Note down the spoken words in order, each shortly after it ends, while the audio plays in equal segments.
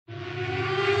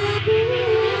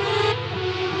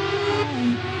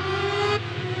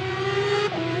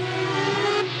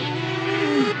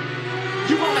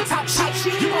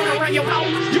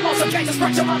Okay, just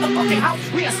front your motherfucking house.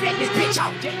 We'll set this bitch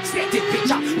out. Set this bitch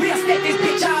out. We'll set this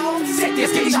bitch out. Set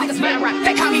this bitch out. Man, right.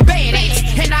 They call me badass,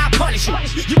 and I punish you.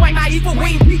 You ain't my equal,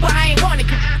 we ain't people, I ain't wanna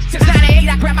get. Since 98,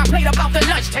 I grabbed my plate up off the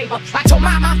lunch table. I told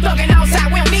mom I'm thugging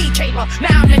outside, we don't need cable.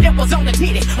 Now I'm the nipples on the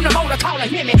titty. I'm the motor calling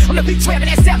him. I'm the V12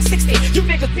 and that 760. You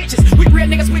niggas bitches, we real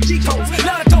niggas with G-codes.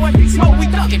 Love to throw and big smoke,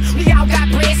 we thuggin'. We all got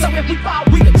bread, so if we fall,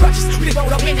 we the crutches. We the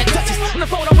photo in the Dutchess. I'm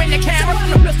the photo in the camera,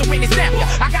 I'm the pistol in the snapper.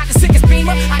 I got the sickest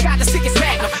beamer, I got the sickest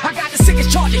magnum. I got the sickest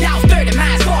charger, y'all 30,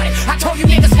 mine's 40. I told you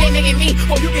niggas standing in me,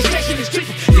 or you get stretched in the street.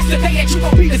 This the day that you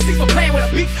gon' be the six for playing with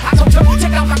a beat. I told you,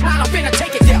 check out my cloud, I'm finna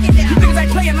take it there. You niggas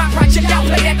ain't playing my project, y'all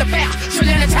play at the fair. Should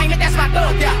entertainment, that's my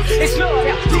thug there. It's love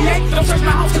there. DA, don't search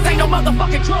my house, cause ain't no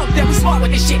motherfucking drugs there. We smart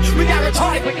with this shit, we got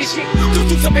retarded with this shit. Do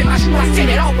up in my shoe, I set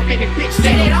it off up in this bitch.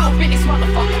 Set it off in this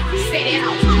motherfucker. Set it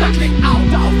off. My click out,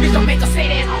 dog. Bitch, don't make us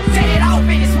set it off. Set it off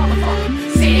in this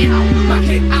motherfucker. Set it off. My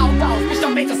click out, dog. Bitch,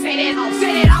 don't make us set it off.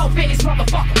 Set it off in this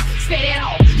motherfucker. Set it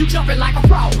off. You jumping like a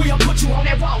frog, we'll put you on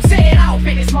that wall. Set it off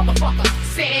in this motherfucker.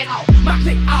 Set it off. My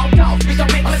click out, dog. Bitch,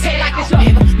 don't make us set it like this,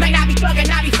 nigga. May not be thuggin',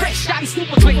 I be fresh, I be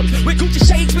super clean. With Gucci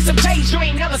shades, with some shades you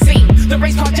ain't never seen. The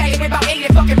race car jacket with about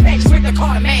 80 fucking patches with the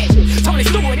car to match. Tony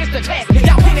Stewart is the class.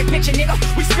 Y'all painted picture, nigga.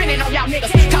 We spinning on y'all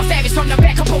niggas. Call Savage from the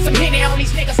back, come put some Henny on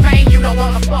these niggas. Man, you don't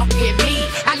wanna fuck with me.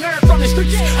 I learned from the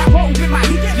streets. I roll with my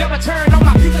heat. Never turn on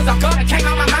my feet cause I'm gonna came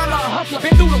out my mama a hustler.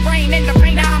 Been through the rain and the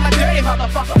rain, now I'm a dirty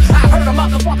motherfucker. I heard a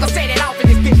motherfucker set it off in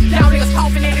this bitch. Y'all niggas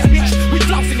coughing in this bitch. We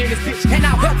flossing in this bitch. And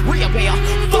I'll help real well.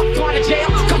 Fuck going to jail.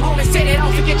 Come home and set it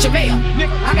off and get your mail.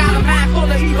 Nigga, I got a mind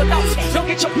full of evil thoughts. Don't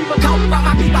get your people caught by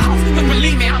my people house. But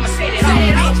believe me, I'ma set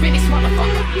it off in this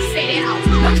motherfucker. Set it off.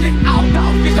 My click out,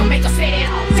 dog. Bitch, don't make us set it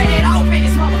off. Set it off in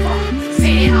this motherfucker.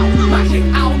 Set it off. My click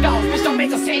out, dog. Bitch, don't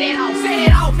make us set it off. Set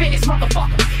it off in this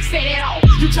motherfucker. Set it off.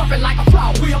 You jumping like a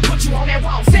frog, we'll put you on that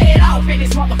wall. Set it off in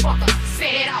this motherfucker.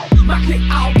 Set it off. My click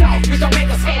out, dog. Bitch, don't make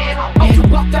us set it off. Oh, you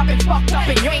bucked up and fucked up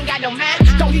and you ain't got no mind.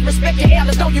 Don't even respect your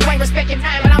elders, though you ain't respecting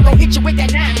mine. But I'm gon' hit you with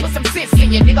that 9. Put some sense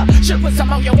in you, nigga. Should put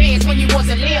some on your ass when you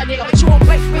wasn't little, nigga. But you won't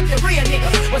play with the real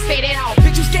niggas. Well, set it off.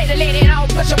 Bitch, you scared to let it out.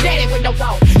 Cause your daddy with no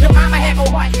wall. Your mama have a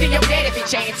heart, then your daddy be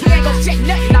changed. He ain't gon' set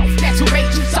nothing off. That's who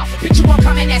raised you soft. Bitch, you won't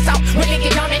come in that south. When it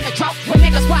get done in the drought. When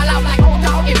niggas swallow out like old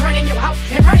dog and run in your house.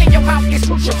 And running your mouth is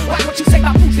crucial. Watch what you say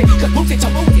about Boosie. Cause Boosie to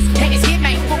movies. And his hit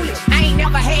man foolish. I ain't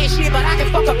never had shit, but I can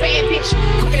fuck a bad bitch.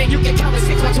 Quicker than you can count to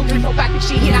 6, 1, 2, 3, 4, 5, 6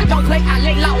 shit hit. I don't play, I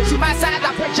lay low. To my size,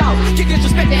 I put y'all. Get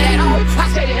disrespected at all. I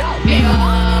set it off, nigga.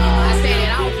 I set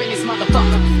it off in this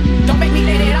motherfucker. Don't make me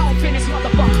let it off in this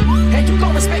motherfucker. And you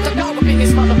gon' respect a dog up in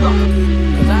this motherfucker.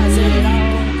 Cause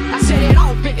I set it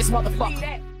off in this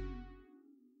motherfucker.